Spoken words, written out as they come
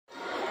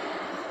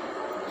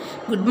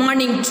Good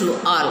morning to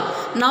all.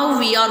 Now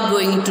we are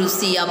going to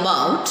see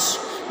about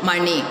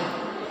money.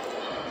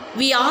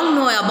 We all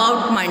know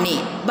about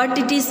money, but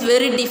it is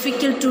very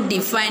difficult to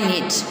define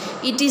it.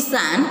 It is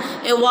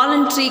a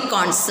voluntary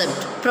concept.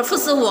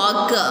 Professor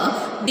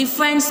Walker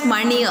defines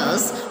money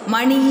as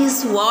money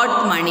is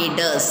what money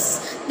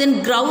does.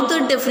 Then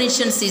Crowther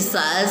definitions is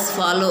as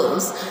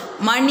follows.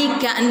 Money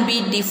can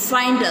be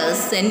defined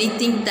as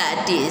anything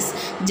that is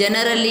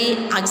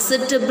generally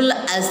acceptable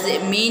as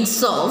a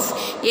means of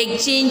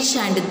exchange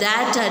and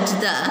that at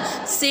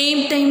the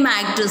same time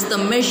acts as the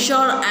measure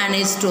and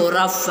a store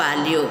of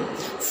value.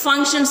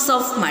 Functions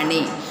of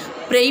money: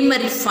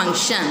 primary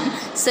function,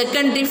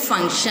 secondary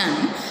function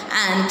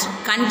and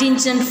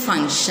contingent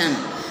function.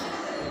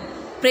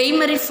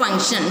 Primary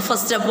function,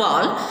 first of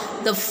all,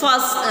 the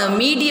first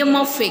medium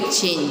of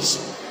exchange,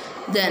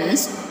 then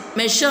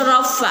measure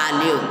of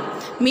value.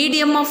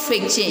 Medium of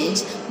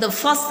exchange, the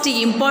first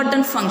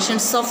important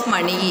functions of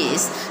money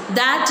is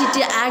that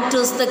it acts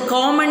as the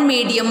common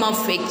medium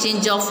of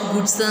exchange of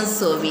goods and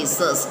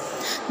services.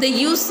 The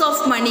use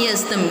of money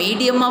as the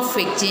medium of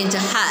exchange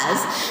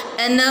has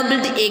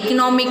enabled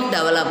economic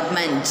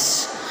development.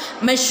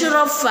 Measure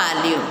of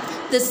value.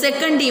 The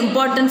second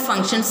important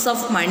functions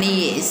of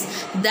money is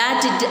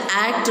that it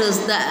acts as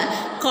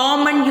the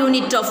common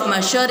unit of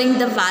measuring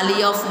the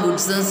value of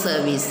goods and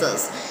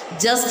services.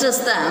 Just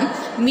as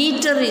the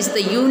meter is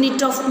the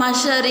unit of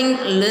measuring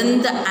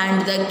length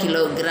and the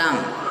kilogram.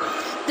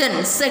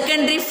 Then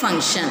secondary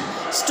function,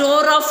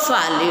 store of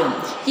value.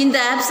 In the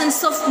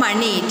absence of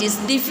money, it is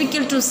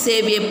difficult to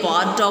save a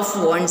part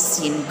of one's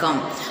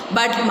income.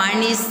 But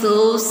money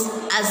serves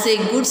as a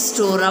good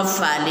store of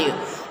value.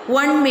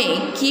 One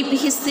may keep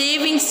his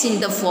savings in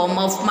the form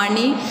of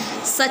money.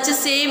 Such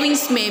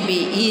savings may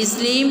be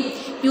easily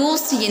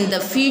used in the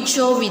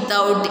future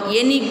without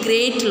any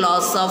great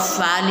loss of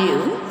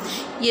value.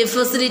 A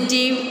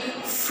facility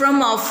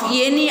from of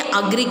any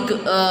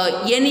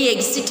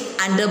exit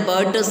under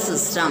barter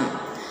system.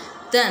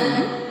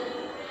 Then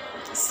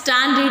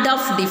standard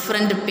of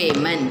different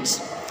payment.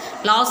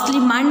 Lastly,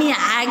 money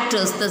acts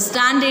as the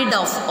standard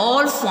of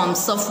all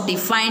forms of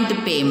defined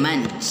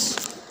payment.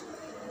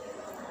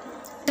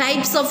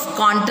 Types of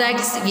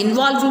contracts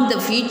involving the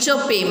future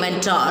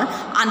payment are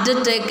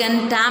undertaken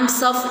in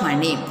terms of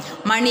money.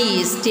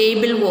 Money is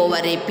stable over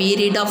a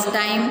period of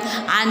time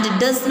and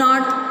does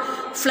not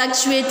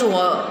fluctuate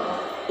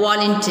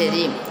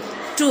voluntarily.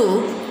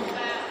 To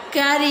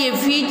carry a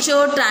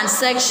future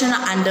transaction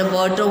under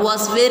barter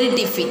was very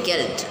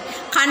difficult.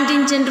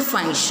 Contingent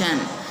function.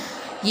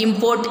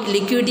 Import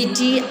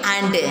liquidity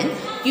and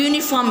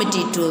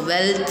uniformity to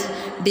wealth,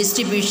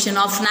 distribution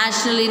of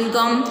national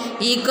income,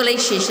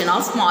 equalization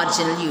of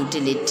marginal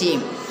utility.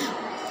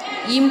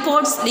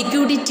 Imports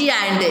liquidity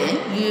and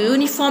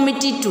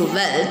uniformity to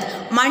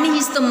wealth. Money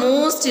is the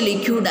most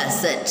liquid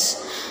asset.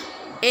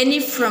 Any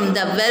from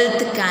the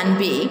wealth can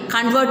be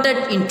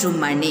converted into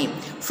money.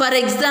 For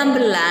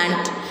example,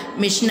 land,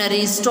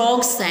 machinery,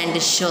 stocks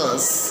and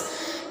shares.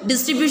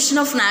 Distribution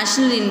of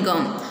national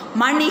income.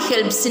 Money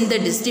helps in the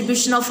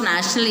distribution of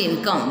national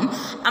income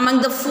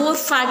among the four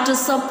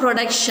factors of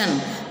production: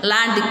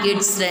 land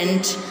gets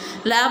rent,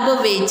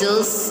 labor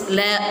wages,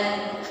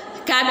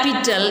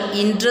 capital,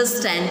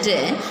 interest and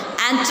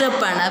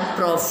entrepreneur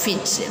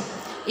profit.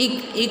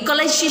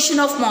 Equalization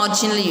of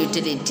marginal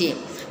utility.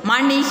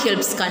 Money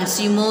helps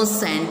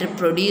consumers and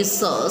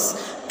producers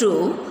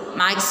to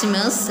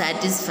maximize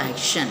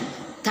satisfaction.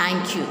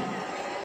 Thank you.